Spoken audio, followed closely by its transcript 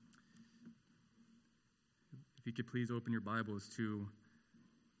If you could please open your Bibles to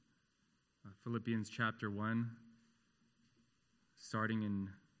Philippians chapter 1, starting in,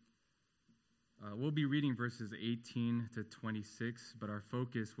 we'll be reading verses 18 to 26, but our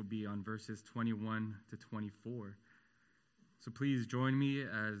focus will be on verses 21 to 24. So please join me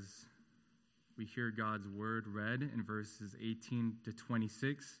as we hear God's word read in verses 18 to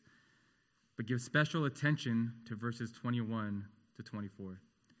 26, but give special attention to verses 21 to 24.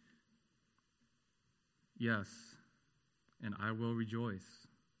 Yes, and I will rejoice,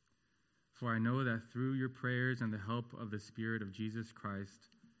 for I know that through your prayers and the help of the Spirit of Jesus Christ,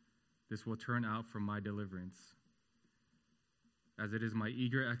 this will turn out for my deliverance, as it is my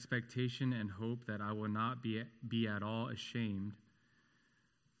eager expectation and hope that I will not be at all ashamed,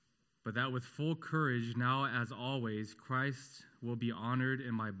 but that with full courage, now as always, Christ will be honored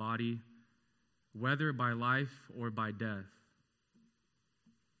in my body, whether by life or by death.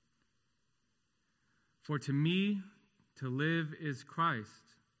 For to me, to live is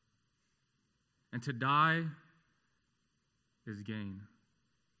Christ, and to die is gain.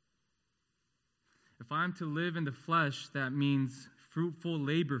 If I am to live in the flesh, that means fruitful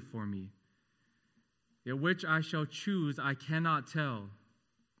labor for me. Yet which I shall choose, I cannot tell.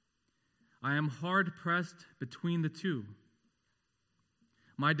 I am hard-pressed between the two.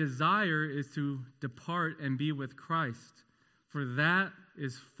 My desire is to depart and be with Christ, for that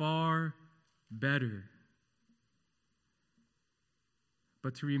is far better.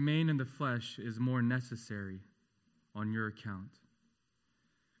 But to remain in the flesh is more necessary on your account.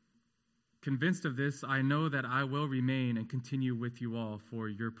 Convinced of this, I know that I will remain and continue with you all for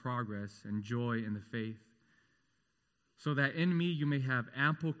your progress and joy in the faith, so that in me you may have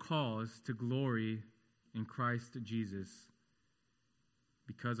ample cause to glory in Christ Jesus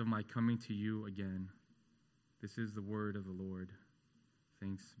because of my coming to you again. This is the word of the Lord.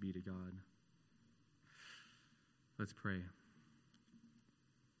 Thanks be to God. Let's pray.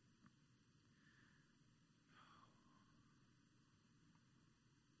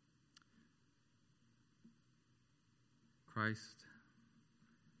 Christ,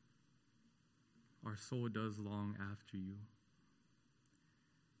 our soul does long after you.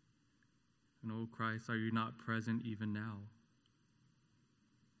 And oh Christ, are you not present even now?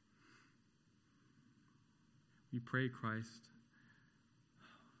 We pray, Christ,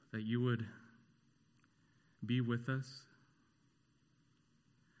 that you would be with us,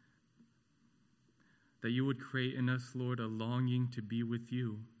 that you would create in us, Lord, a longing to be with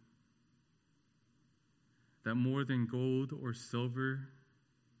you, that more than gold or silver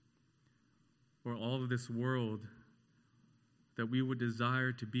or all of this world, that we would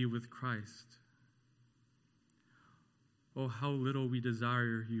desire to be with Christ. Oh, how little we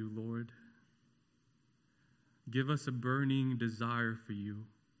desire you, Lord. Give us a burning desire for you.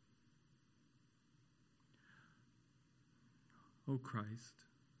 Oh, Christ.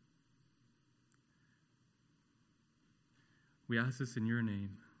 We ask this in your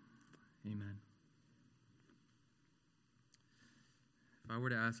name. Amen. If I were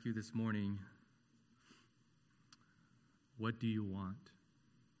to ask you this morning, what do you want?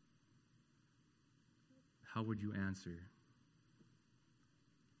 How would you answer?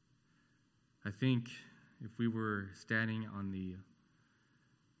 I think if we were standing on the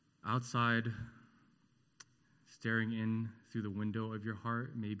outside, staring in through the window of your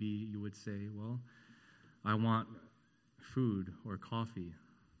heart, maybe you would say, well, I want food or coffee.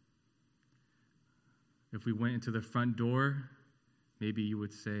 If we went into the front door, maybe you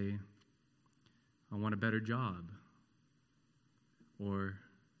would say, I want a better job, or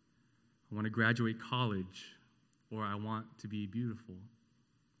I want to graduate college, or I want to be beautiful.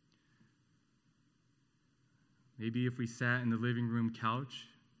 Maybe if we sat in the living room couch,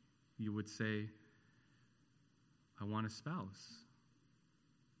 you would say, I want a spouse,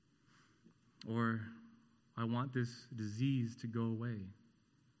 or I want this disease to go away.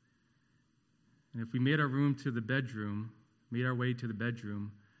 And if we made our way to the bedroom,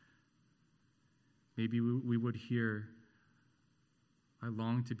 maybe we would hear, I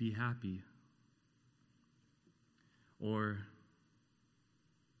long to be happy, or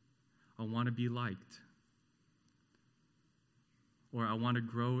I want to be liked, or I want to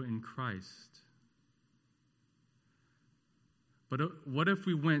grow in Christ. But what if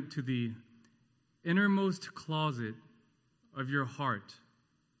we went to the innermost closet of your heart,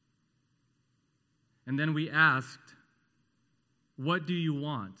 and then we asked, what do you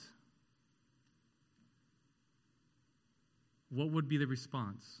want? What would be the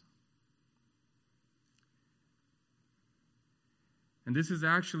response? And this is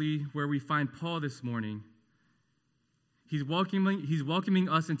actually where we find Paul this morning. He's welcoming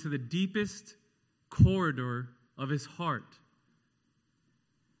us into the deepest corridor of his heart.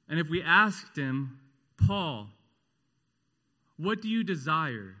 And if we asked him, Paul, what do you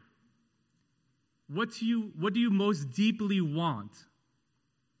desire? What do you most deeply want?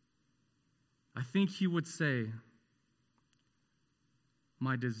 I think he would say,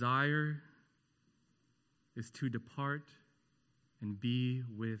 my desire is to depart and be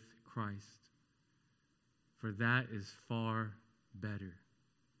with Christ, for that is far better.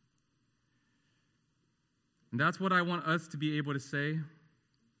 And that's what I want us to be able to say.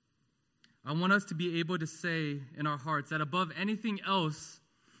 I want us to be able to say in our hearts that above anything else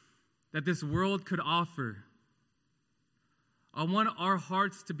that this world could offer, I want our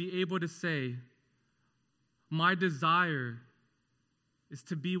hearts to be able to say, my desire is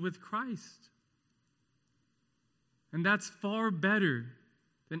to be with Christ. And that's far better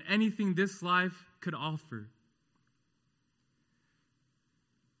than anything this life could offer.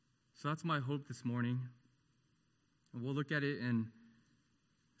 So that's my hope this morning. And we'll look at it in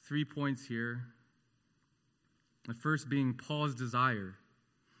 3 points here. The first being Paul's desire.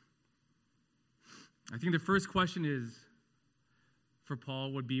 I think the first question for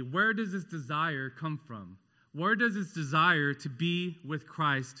Paul would be, where does this desire come from? Where does this desire to be with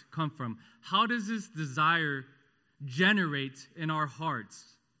Christ come from? How does this desire generate in our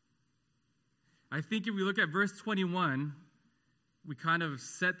hearts? I think if we look at verse 21, we kind of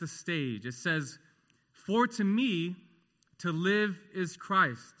set the stage. It says, for to me, to live is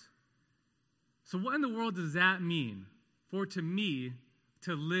Christ. So what in the world does that mean? For to me,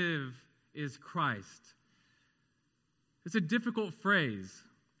 to live is Christ. It's a difficult phrase,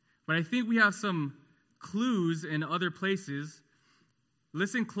 but I think we have some clues in other places.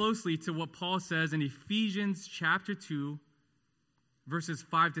 Listen closely to what Paul says in Ephesians chapter 2, verses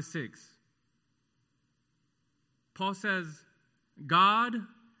 5 to 6. Paul says, God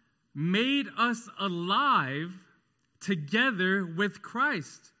made us alive together with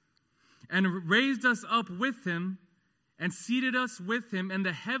Christ and raised us up with him and seated us with him in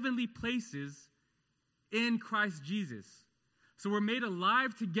the heavenly places in Christ Jesus. So we're made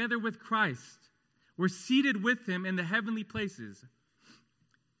alive together with Christ. We're seated with him in the heavenly places.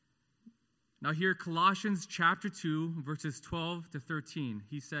 Now here, Colossians chapter 2, verses 12 to 13,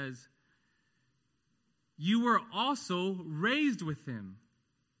 he says, you were also raised with him.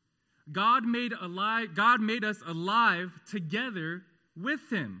 God made us alive together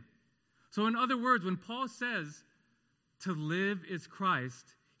with him. So in other words, when Paul says to live is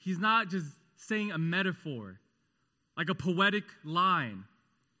Christ, he's not just saying a metaphor, like a poetic line.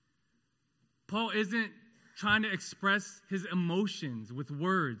 Paul isn't trying to express his emotions with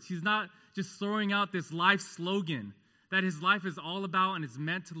words. He's not just throwing out this life slogan that his life is all about and is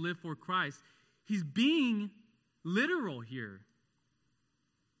meant to live for Christ. He's being literal here.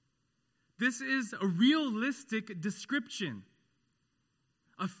 This is a realistic description,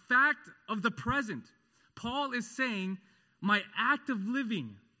 a fact of the present. Paul is saying, my act of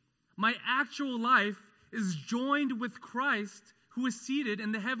living, my actual life is joined with Christ who is seated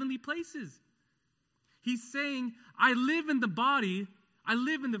in the heavenly places. He's saying, I live in the body, I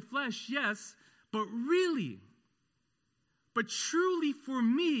live in the flesh, yes, but truly for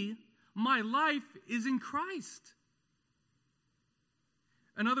me, my life is in Christ.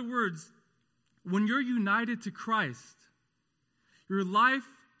 In other words, when you're united to Christ, your life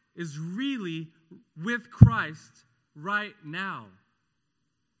is really with Christ right now.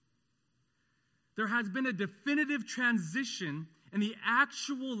 There has been a definitive transition in the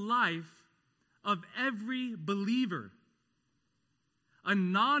actual life of every believer. A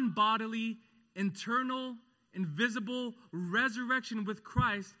non-bodily, internal, invisible resurrection with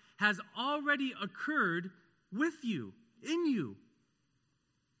Christ has already occurred with you, in you.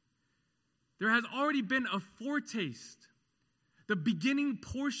 There has already been a foretaste, the beginning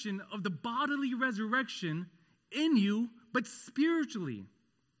portion of the bodily resurrection in you, but spiritually.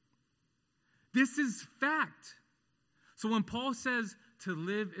 This is fact. So when Paul says to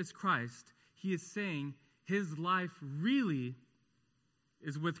live is Christ, he is saying his life really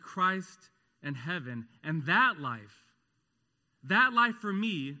is with Christ and heaven. And that life for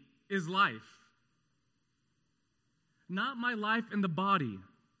me is life. Not my life in the body.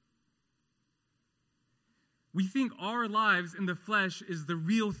 We think our lives in the flesh is the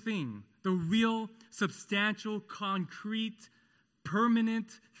real thing, the real, substantial, concrete, permanent,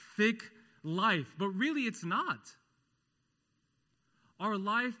 thick life. But really it's not. Our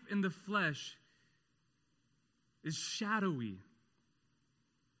life in the flesh is shadowy.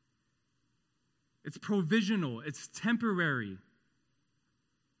 It's provisional. It's temporary.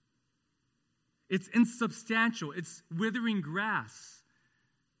 It's insubstantial. It's withering grass.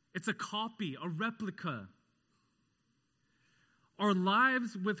 It's a copy, a replica. Our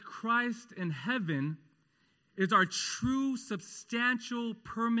lives with Christ in heaven is our true, substantial,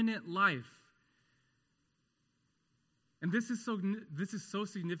 permanent life. And this is so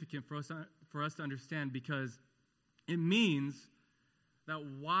significant for us to understand, because it means that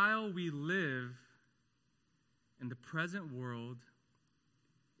while we live in the present world,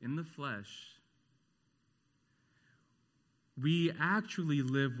 in the flesh, we actually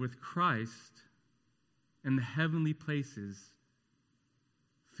live with Christ in the heavenly places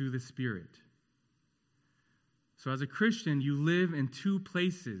through the Spirit. So as a Christian, you live in two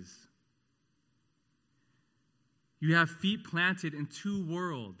places. You have feet planted in two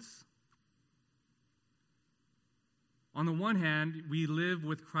worlds. On the one hand, we live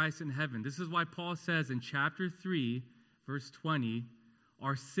with Christ in heaven. This is why Paul says in chapter 3, verse 20,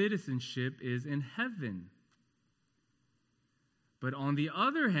 our citizenship is in heaven. But on the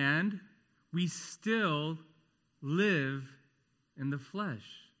other hand, we still live in the flesh.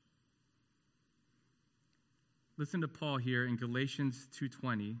 Listen to Paul here in Galatians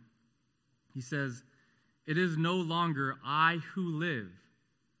 2:20. He says, "It is no longer I who live,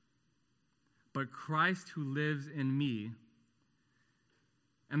 but Christ who lives in me.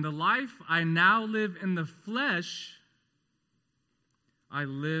 And the life I now live in the flesh, I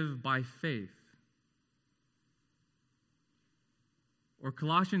live by faith." Or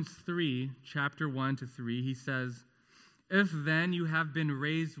Colossians 3, chapter 1 to 3, he says, "If then you have been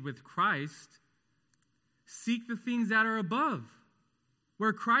raised with Christ, seek the things that are above,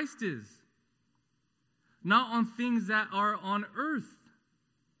 where Christ is, not on things that are on earth.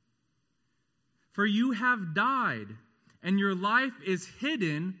 For you have died, and your life is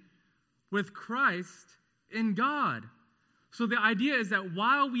hidden with Christ in God." So the idea is that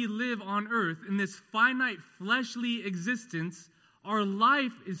while we live on earth in this finite fleshly existence, our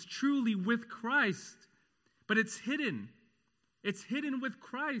life is truly with Christ, but it's hidden. It's hidden with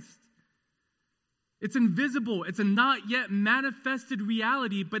Christ. It's invisible. It's a not yet manifested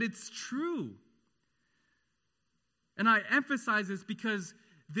reality, but it's true. And I emphasize this because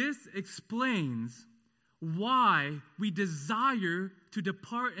this explains why we desire to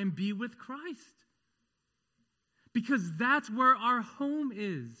depart and be with Christ. Because that's where our home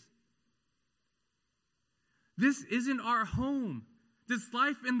is. This isn't our home. This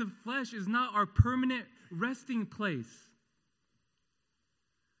life in the flesh is not our permanent resting place.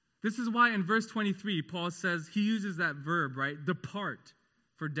 This is why in verse 23, Paul says, he uses that verb, right? Depart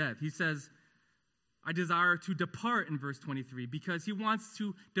for death. He says, I desire to depart in verse 23 because he wants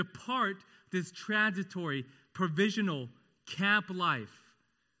to depart this transitory, provisional camp life.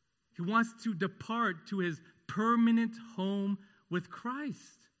 He wants to depart to his permanent home with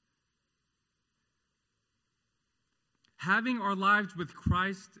Christ. Having our lives with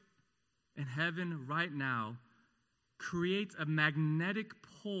Christ in heaven right now creates a magnetic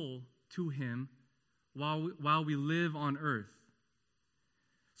pull to him while we live on earth.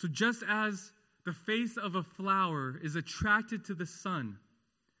 So just as the face of a flower is attracted to the sun,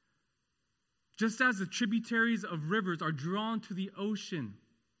 just as the tributaries of rivers are drawn to the ocean,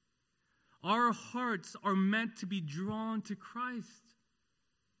 our hearts are meant to be drawn to Christ.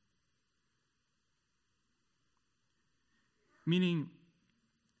 Meaning,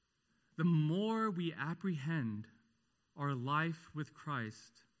 the more we apprehend our life with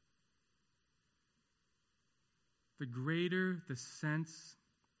Christ, the greater the sense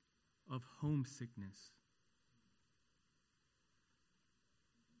of homesickness.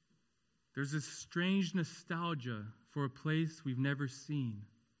 There's this strange nostalgia for a place we've never seen.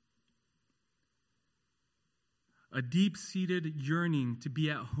 A deep-seated yearning to be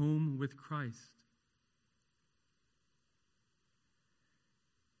at home with Christ.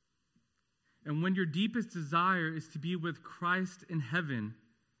 And when your deepest desire is to be with Christ in heaven,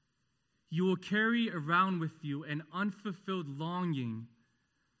 you will carry around with you an unfulfilled longing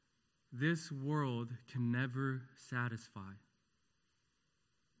this world can never satisfy.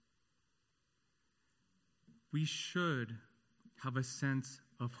 We should have a sense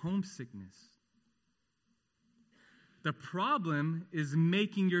of homesickness. The problem is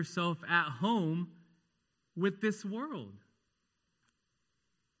making yourself at home with this world.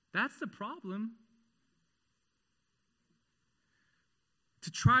 That's the problem. To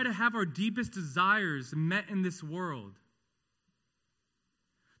try to have our deepest desires met in this world.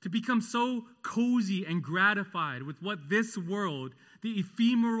 To become so cozy and gratified with what this world, the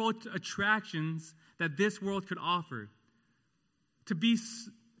ephemeral attractions that this world could offer. To be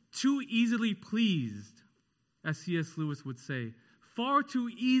too easily pleased, as C.S. Lewis would say. Far too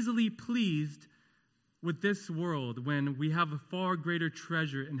easily pleased with this world when we have a far greater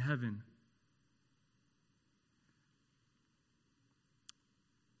treasure in heaven?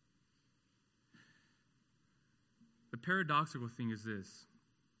 The paradoxical thing is this.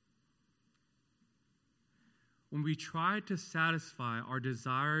 When we try to satisfy our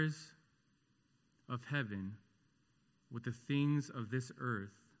desires of heaven with the things of this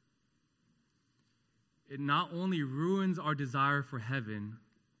earth, it not only ruins our desire for heaven,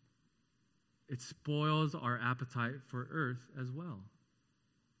 it spoils our appetite for earth as well.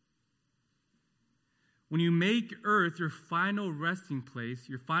 When you make earth your final resting place,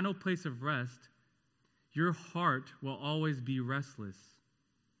 your final place of rest, your heart will always be restless.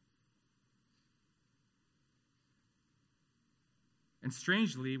 And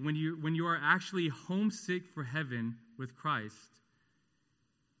strangely, when you are actually homesick for heaven with Christ,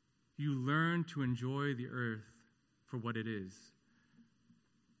 you learn to enjoy the earth for what it is.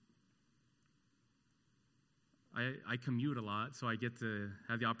 I commute a lot, so I get to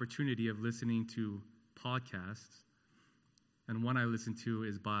have the opportunity of listening to podcasts. And one I listen to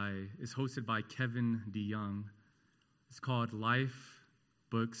is hosted by Kevin DeYoung. It's called Life,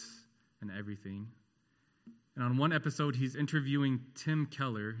 Books, and Everything. And on one episode, he's interviewing Tim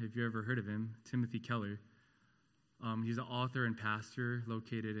Keller. Have you ever heard of him? Timothy Keller. He's an author and pastor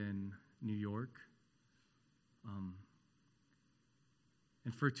located in New York.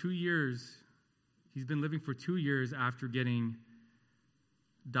 And for 2 years, he's been living for 2 years after getting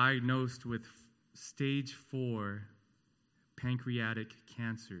diagnosed with stage 4 pancreatic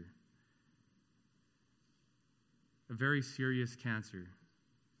cancer. A very serious cancer.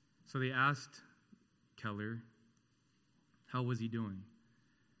 So they asked Keller, how was he doing?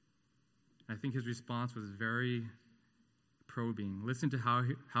 I think his response was very probing. Listen to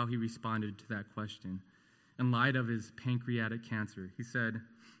how he responded to that question in light of his pancreatic cancer. He said,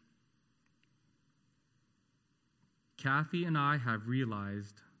 Kathy and I have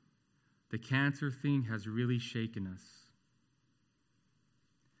realized the cancer thing has really shaken us.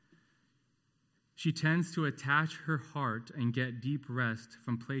 She tends to attach her heart and get deep rest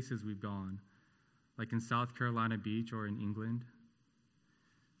from places we've gone, like in South Carolina Beach or in England.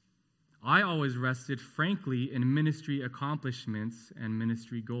 I always rested, frankly, in ministry accomplishments and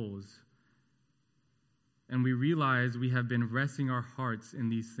ministry goals. And we realize we have been resting our hearts in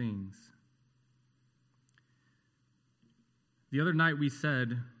these things. The other night we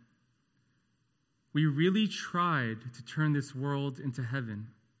said, we really tried to turn this world into heaven.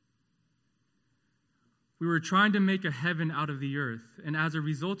 We were trying to make a heaven out of the earth, and as a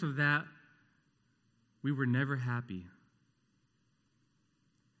result of that, we were never happy.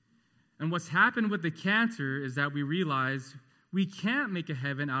 And what's happened with the cancer is that we realize we can't make a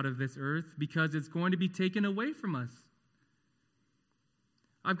heaven out of this earth because it's going to be taken away from us.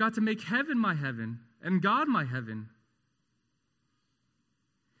 I've got to make heaven my heaven and God my heaven.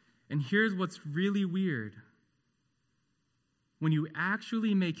 And here's what's really weird. When you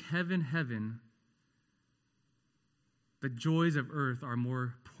actually make heaven heaven, the joys of earth are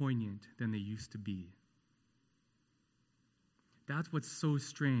more poignant than they used to be. That's what's so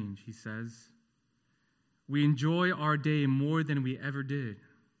strange, he says. We enjoy our day more than we ever did.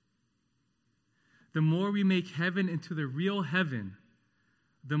 The more we make heaven into the real heaven,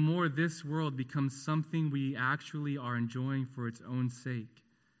 the more this world becomes something we actually are enjoying for its own sake,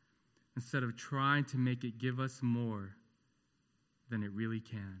 instead of trying to make it give us more than it really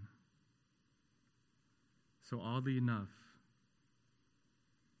can. So oddly enough,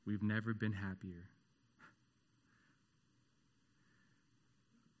 we've never been happier.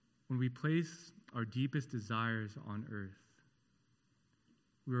 When we place our deepest desires on earth,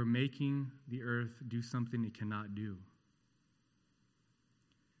 we are making the earth do something it cannot do.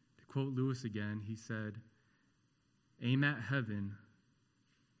 To quote Lewis again, he said, aim at heaven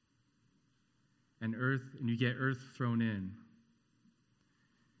and you get earth thrown in.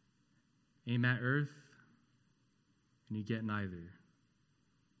 Aim at earth and you get neither.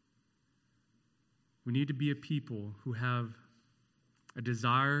 We need to be a people who have a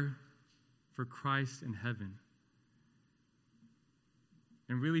desire for Christ in heaven.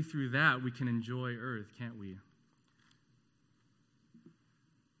 And really through that, we can enjoy earth, can't we?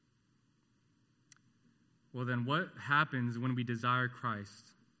 Well, then what happens when we desire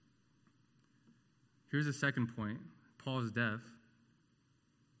Christ? Here's the second point, Paul's death.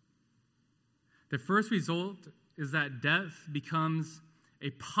 The first result is that death becomes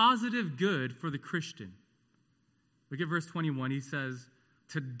a positive good for the Christian. Look at verse 21. He says,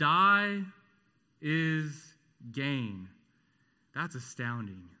 to die is gain. That's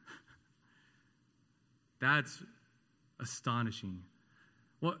astounding. That's astonishing.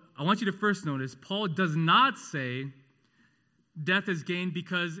 Well, I want you to first notice, Paul does not say death is gain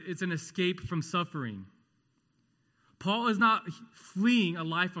because it's an escape from suffering. Paul is not fleeing a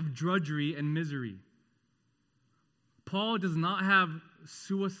life of drudgery and misery. Paul does not have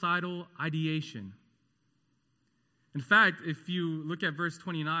suicidal ideation. In fact, if you look at verse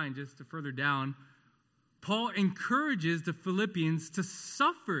 29, just further down, Paul encourages the Philippians to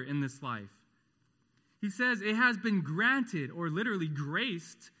suffer in this life. He says, it has been granted, or literally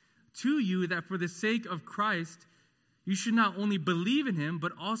graced, to you that for the sake of Christ, you should not only believe in him,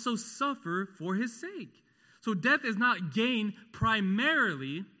 but also suffer for his sake. So death is not gain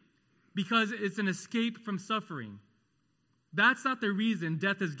primarily because it's an escape from suffering. That's not the reason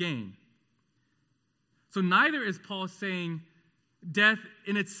death is gain. So neither is Paul saying death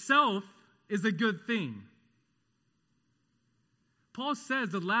in itself is a good thing. Paul says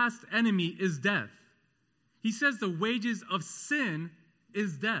the last enemy is death. He says the wages of sin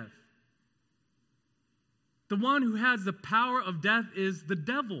is death. The one who has the power of death is the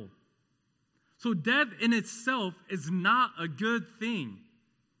devil. So death in itself is not a good thing.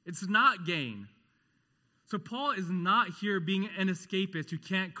 It's not gain. So Paul is not here being an escapist who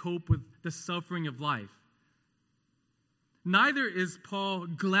can't cope with the suffering of life. Neither is Paul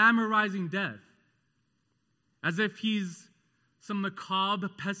glamorizing death as if he's some macabre,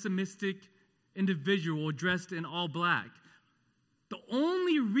 pessimistic individual dressed in all black. The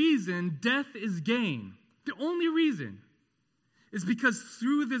only reason death is gain, the only reason, is because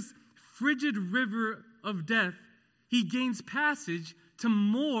through this frigid river of death, he gains passage to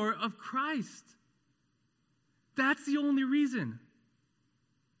more of Christ. That's the only reason.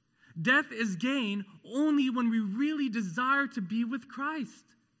 Death is gain only when we really desire to be with Christ.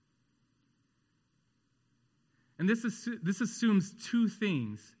 And this assumes two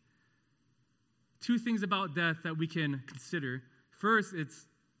things. Two things about death that we can consider. First, it's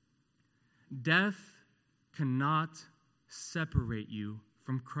death cannot separate you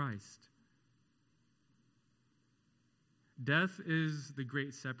from Christ. Death is the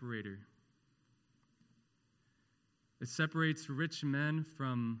great separator. It separates rich men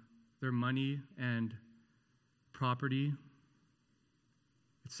from their money and property.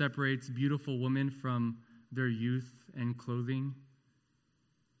 It separates beautiful women from their youth and clothing.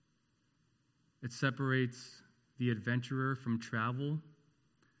 It separates the adventurer from travel,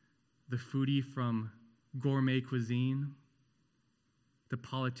 the foodie from gourmet cuisine, the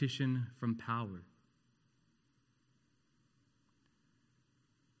politician from power.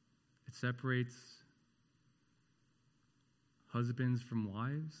 It separates husbands from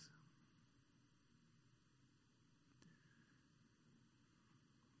wives,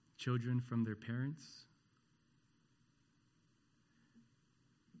 children from their parents.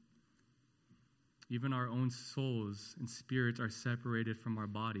 Even our own souls and spirits are separated from our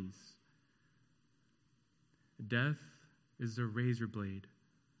bodies. Death is the razor blade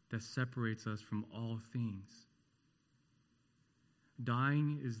that separates us from all things.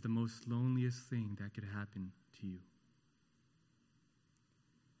 Dying is the most loneliest thing that could happen to you.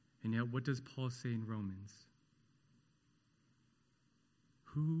 And yet, what does Paul say in Romans?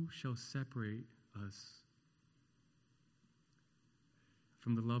 Who shall separate us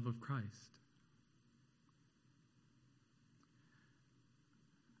from the love of Christ?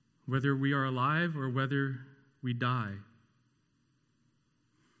 Whether we are alive or whether we die,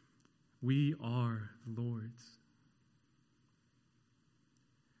 we are the Lord's.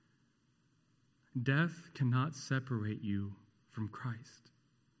 Death cannot separate you from Christ.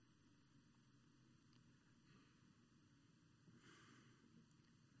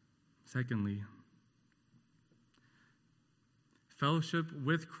 Secondly, fellowship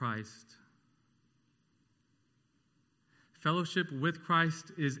with Christ. Fellowship with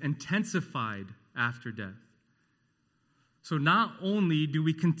Christ is intensified after death. So not only do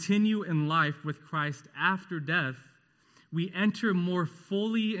we continue in life with Christ after death, we enter more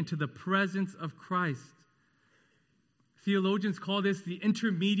fully into the presence of Christ. Theologians call this the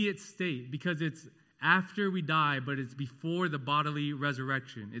intermediate state because it's after we die, but it's before the bodily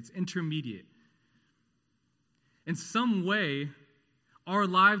resurrection. It's intermediate. In some way, our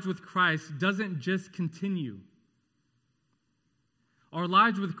lives with Christ doesn't just continue. Our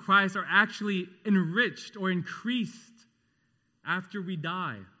lives with Christ are actually enriched or increased after we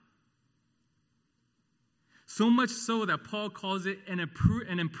die. So much so that Paul calls it an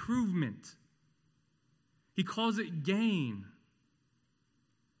improvement. He calls it gain.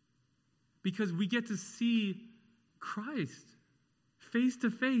 Because we get to see Christ face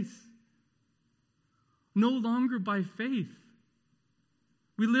to face. No longer by faith.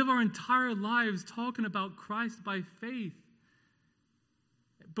 We live our entire lives talking about Christ by faith.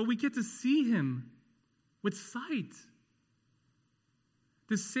 but we get to see him with sight.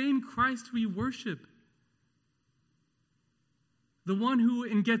 The same Christ we worship. The one who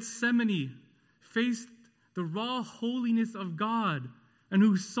in Gethsemane faced the raw holiness of God and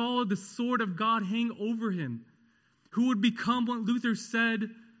who saw the sword of God hang over him, who would become, what Luther said,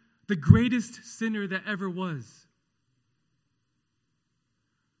 the greatest sinner that ever was,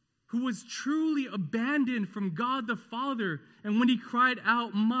 who was truly abandoned from God the Father, and when he cried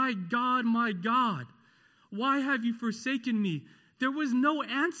out, my God, why have you forsaken me?" There was no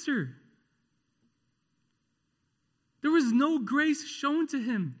answer. There was no grace shown to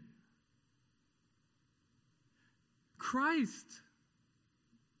him. Christ,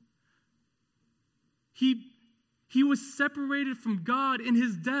 he was separated from God in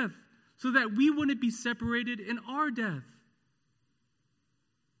his death so that we wouldn't be separated in our death.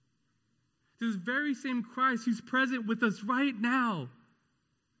 This very same Christ who's present with us right now,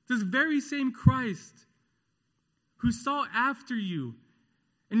 this very same Christ who saw after you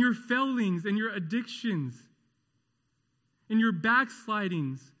and your failings and your addictions, in your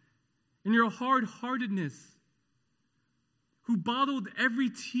backslidings, in your hard-heartedness, who bottled every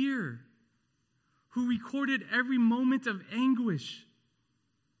tear, who recorded every moment of anguish,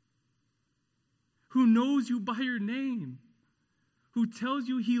 who knows you by your name, who tells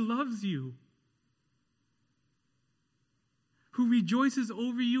you he loves you, who rejoices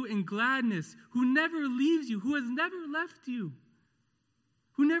over you in gladness, who never leaves you, who has never left you,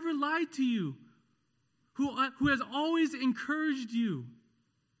 who never lied to you, who has always encouraged you.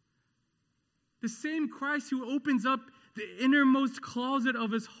 The same Christ who opens up the innermost closet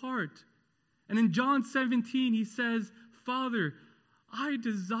of his heart. And in John 17, he says, "Father, I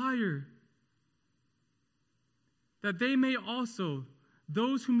desire that they may also,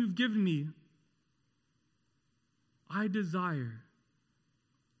 those whom you've given me, I desire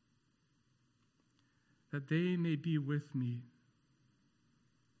that they may be with me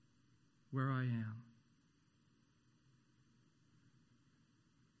where I am."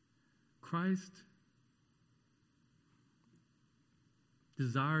 Christ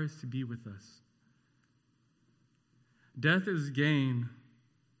desires to be with us. Death is gain,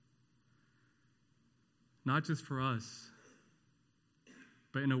 not just for us,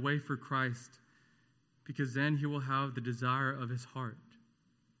 but in a way for Christ, because then he will have the desire of his heart.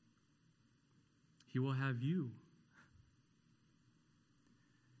 He will have you.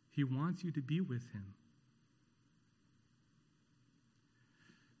 He wants you to be with him.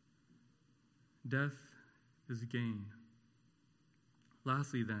 Death is gain.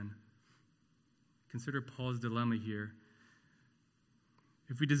 Lastly, then, consider Paul's dilemma here.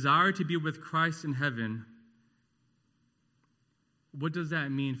 If we desire to be with Christ in heaven, what does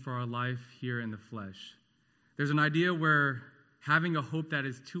that mean for our life here in the flesh? There's an idea where having a hope that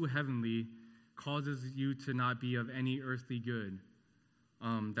is too heavenly causes you to not be of any earthly good.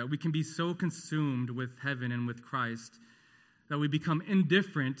 That we can be so consumed with heaven and with Christ that we become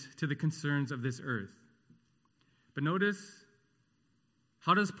indifferent to the concerns of this earth. But notice,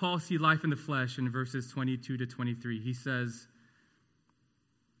 how does Paul see life in the flesh in verses 22 to 23? He says,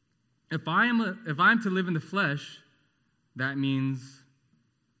 if I'm to live in the flesh, that means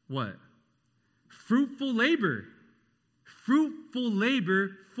what? Fruitful labor. Fruitful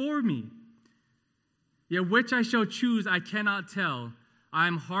labor for me. Yet which I shall choose, I cannot tell. I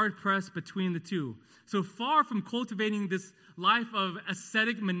am hard-pressed between the two. So far from cultivating this life of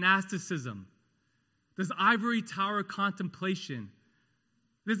ascetic monasticism, this ivory tower contemplation,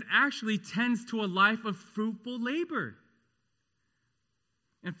 this actually tends to a life of fruitful labor.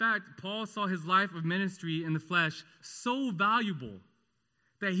 In fact, Paul saw his life of ministry in the flesh so valuable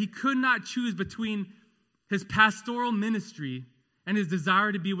that he could not choose between his pastoral ministry and his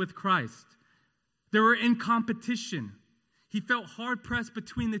desire to be with Christ. They were in competition. He felt hard-pressed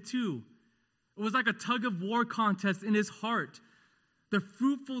between the two. It was like a tug-of-war contest in his heart. The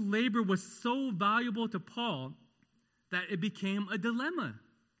fruitful labor was so valuable to Paul that it became a dilemma.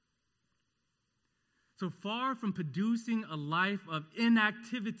 So far from producing a life of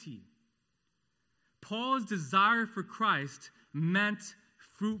inactivity, Paul's desire for Christ meant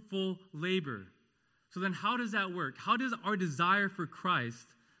fruitful labor. So then how does that work? How does our desire for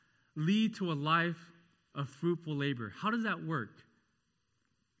Christ lead to a life of fruitful labor? How does that work?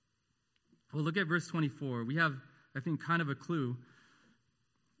 Well, look at verse 24. We have, I think, kind of a clue.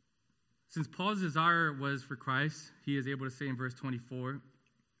 Since Paul's desire was for Christ, he is able to say in verse 24,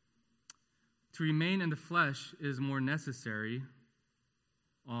 to remain in the flesh is more necessary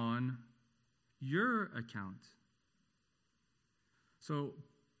on your account. So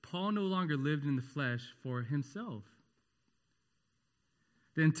Paul no longer lived in the flesh for himself.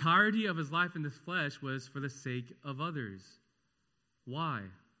 The entirety of his life in the flesh was for the sake of others. Why?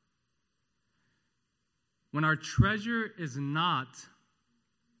 When our treasure is not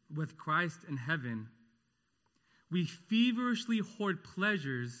with Christ in heaven, we feverishly hoard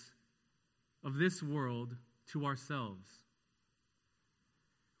pleasures of this world to ourselves.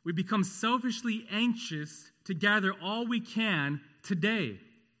 We become selfishly anxious to gather all we can today.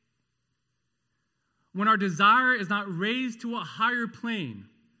 When our desire is not raised to a higher plane,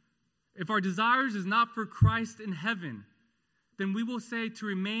 if our desires is not for Christ in heaven, then we will say to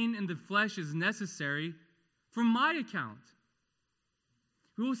remain in the flesh is necessary for my account.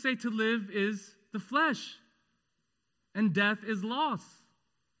 We will say to live is the flesh, and death is loss.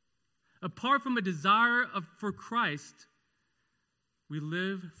 Apart from a desire for Christ, we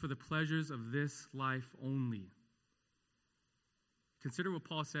live for the pleasures of this life only. Consider what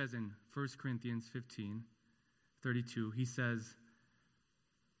Paul says in 1 Corinthians 15:32. He says,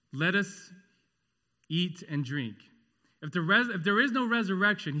 let us eat and drink. If there is no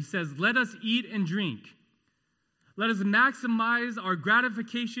resurrection, he says, let us eat and drink. Let us maximize our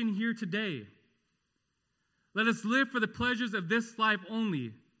gratification here today. Let us live for the pleasures of this life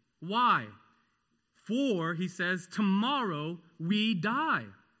only. Why? For, he says, tomorrow we die.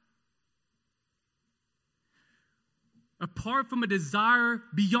 Apart from a desire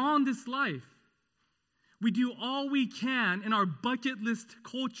beyond this life, we do all we can in our bucket list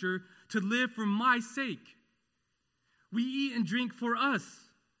culture to live for my sake. We eat and drink for us.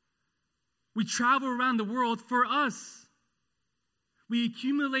 We travel around the world for us. We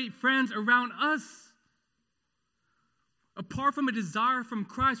accumulate friends around us. Apart from a desire from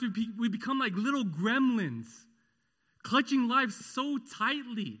Christ, we become like little gremlins, clutching life so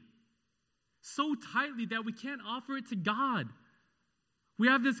tightly that we can't offer it to God. We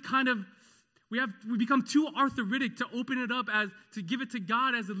become too arthritic to open it up to give it to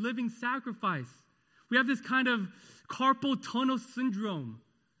God as a living sacrifice. We have this kind of carpal tunnel syndrome,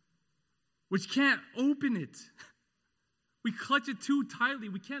 which can't open it. We clutch it too tightly.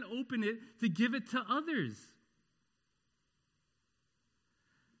 We can't open it to give it to others.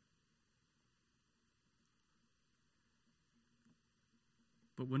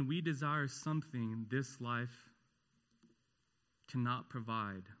 But when we desire something this life cannot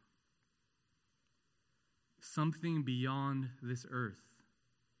provide, something beyond this earth,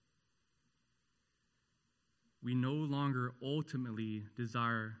 we no longer ultimately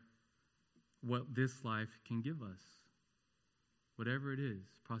desire what this life can give us. Whatever it is,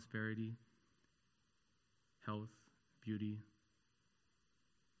 prosperity, health, beauty,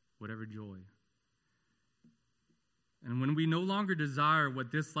 whatever joy. And when we no longer desire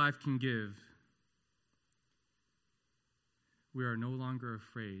what this life can give, we are no longer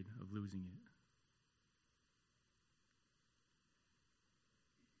afraid of losing it.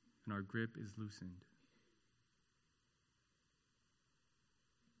 And our grip is loosened.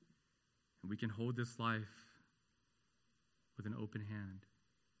 And we can hold this life with an open hand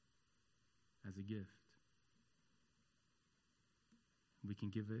as a gift. We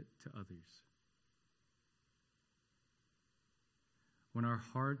can give it to others. When our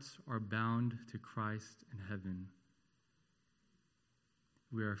hearts are bound to Christ in heaven,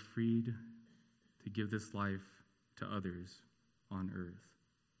 we are freed to give this life to others on earth.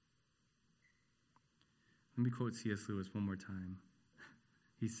 Let me quote C.S. Lewis one more time.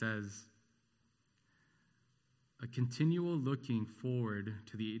 He says, "A continual looking forward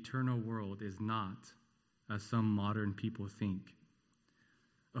to the eternal world is not, as some modern people think,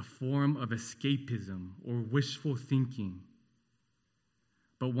 a form of escapism or wishful thinking,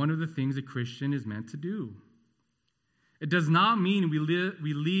 but one of the things a Christian is meant to do. It does not mean we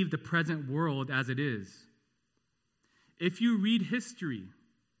leave the present world as it is. If you read history,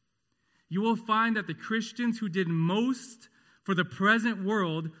 you will find that the Christians who did most for the present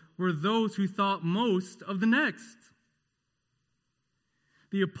world were those who thought most of the next.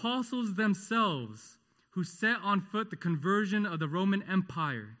 The apostles themselves, who set on foot the conversion of the Roman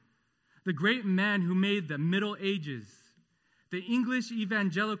Empire, the great men who made the Middle Ages, the English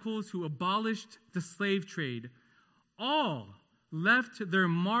evangelicals who abolished the slave trade, all left their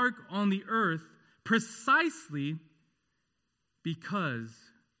mark on the earth precisely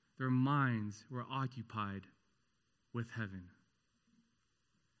because their minds were occupied with heaven."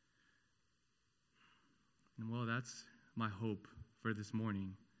 And well, that's my hope for this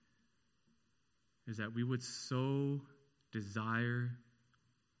morning, is that we would so desire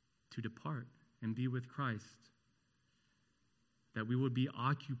to depart and be with Christ, that we would be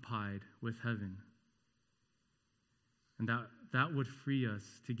occupied with heaven, and that would free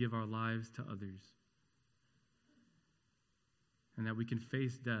us to give our lives to others. and that we can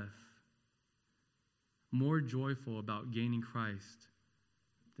face death more joyful about gaining Christ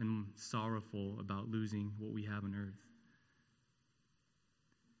than sorrowful about losing what we have on earth.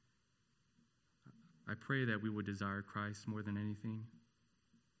 I pray that we would desire Christ more than anything,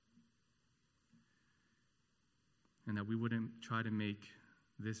 and that we wouldn't try to make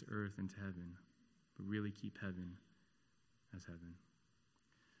this earth into heaven, but really keep heaven as heaven.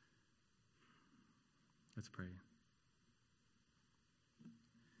 Let's pray.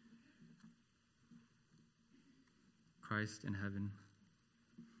 Christ in heaven,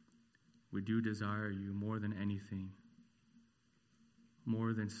 we do desire you more than anything,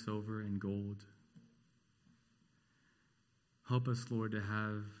 more than silver and gold. Help us, Lord, to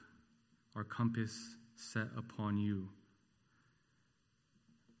have our compass set upon you,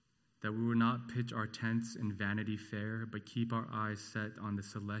 that we would not pitch our tents in Vanity Fair, but keep our eyes set on the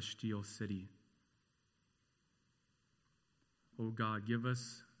celestial city. Oh God, give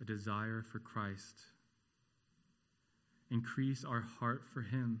us a desire for Christ. Increase our heart for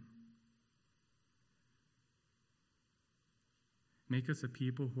him. Make us a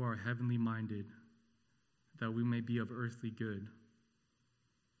people who are heavenly minded, that we may be of earthly good.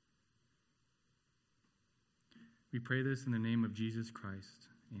 We pray this in the name of Jesus Christ.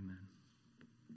 Amen.